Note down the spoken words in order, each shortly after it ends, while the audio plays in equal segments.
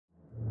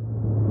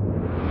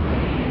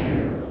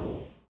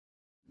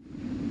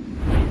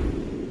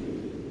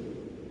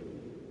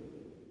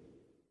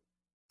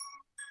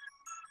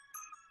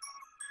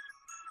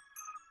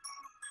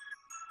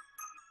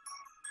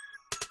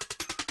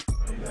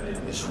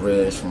It's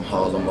R.A.C.K.S from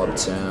Harlem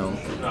Uptown.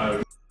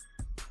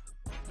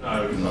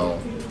 You know,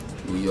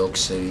 New York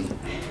City.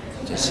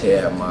 Just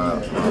here at my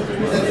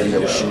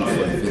video shoot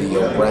for the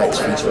video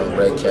R.A.C.K.S featuring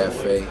Red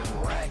Cafe.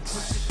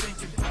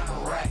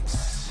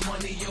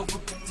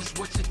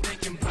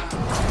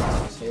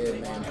 Here,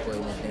 man,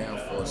 putting it down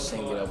for a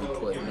single that we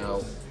putting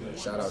out.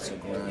 Shout out to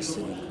Grind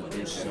City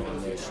producers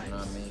on this, you know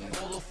what I mean?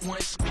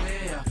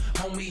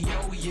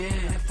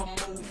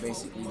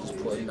 Basically just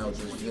putting out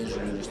just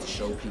visually just to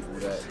show people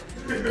that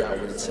they got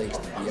what it takes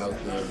to be out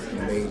there with the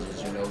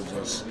majors, you know,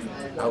 just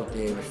out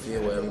there in the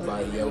field where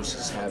everybody else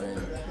is having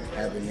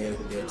their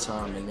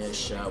time and their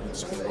shot. We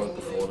just been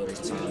working for all of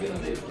this time.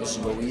 This is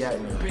where we at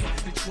now.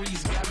 The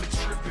trees got me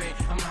tripping.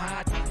 I'm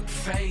hot,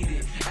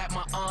 faded. At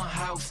my aunt's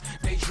house,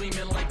 they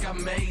dreaming like I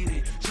made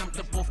it. Jumped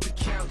up off the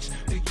couch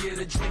to get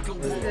a drink of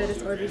water.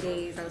 It's order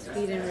days. I was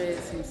feeding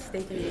R.A.C.K.S some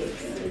steak and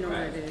eggs. You know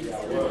what it is.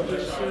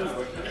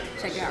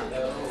 Check it out.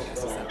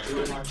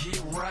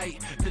 Get right,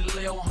 the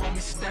little homie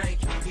stank.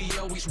 He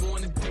always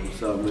wanted to.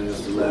 What's up, man?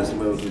 It's the last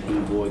American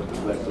B-boy,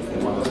 director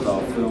from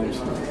Monster Films.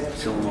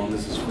 Showing on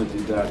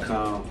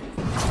THISIS50.com.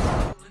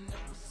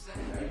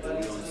 We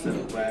on the set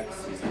of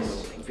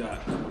R.A.C.K.S. We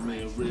got my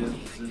man Riz.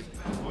 This is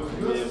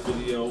their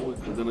video.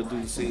 We're gonna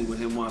do the scene with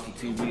him watching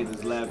TV in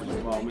his lavish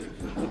apartment.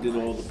 We did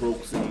all the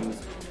broke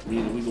scenes.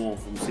 Meaning we going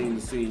from scene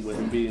to scene with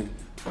him being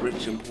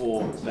rich and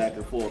poor, back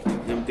and forth.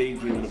 Him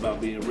daydreaming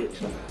about being rich.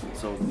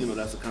 So, you know,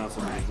 that's a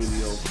concept of the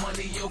video.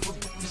 Money over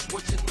is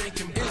what you're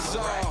thinking. It's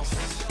off.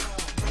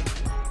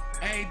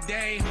 Every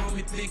day,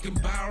 homie, thinking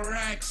about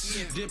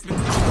R.A.C.K.S. Dipping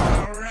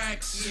through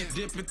R.A.C.K.S.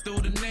 Dipping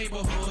through the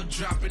neighborhood,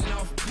 dropping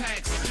off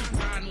packs.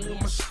 Riding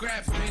with my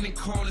scrap, bending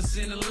corners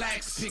in the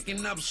lax.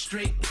 Picking up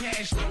straight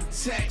cash, no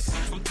tax.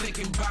 I'm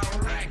thinking about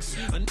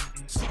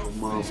R.A.C.K.S.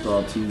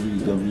 Monstar TV,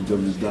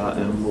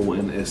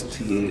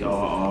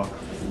 www.monstarrtv.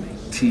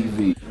 If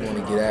you want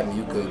to get at me,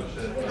 you could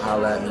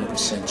holler at me. You can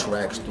send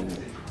tracks through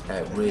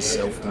at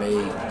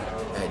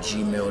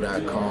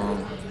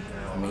RizSelfMade@gmail.com.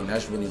 I mean,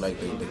 that's really like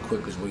the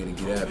quickest way to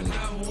get at me.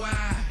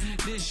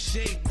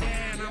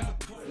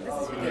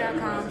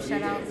 THISIS50.com.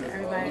 Shout out to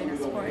everybody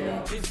that's supporting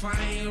it. If I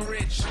ain't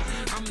rich,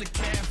 I'm the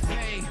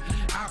cafe.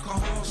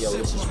 Alcohol. Yo,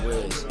 this is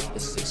R.A.C.K.S.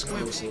 This is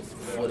exclusive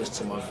footage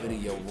to my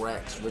video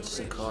R.A.C.K.S. Riches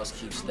and cars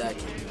keep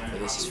stacking. And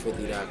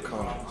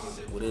THISIS50.com.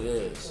 What it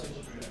is.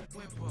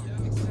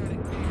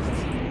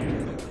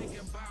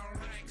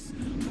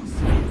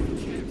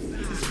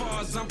 As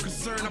far as I'm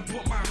concerned, I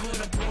put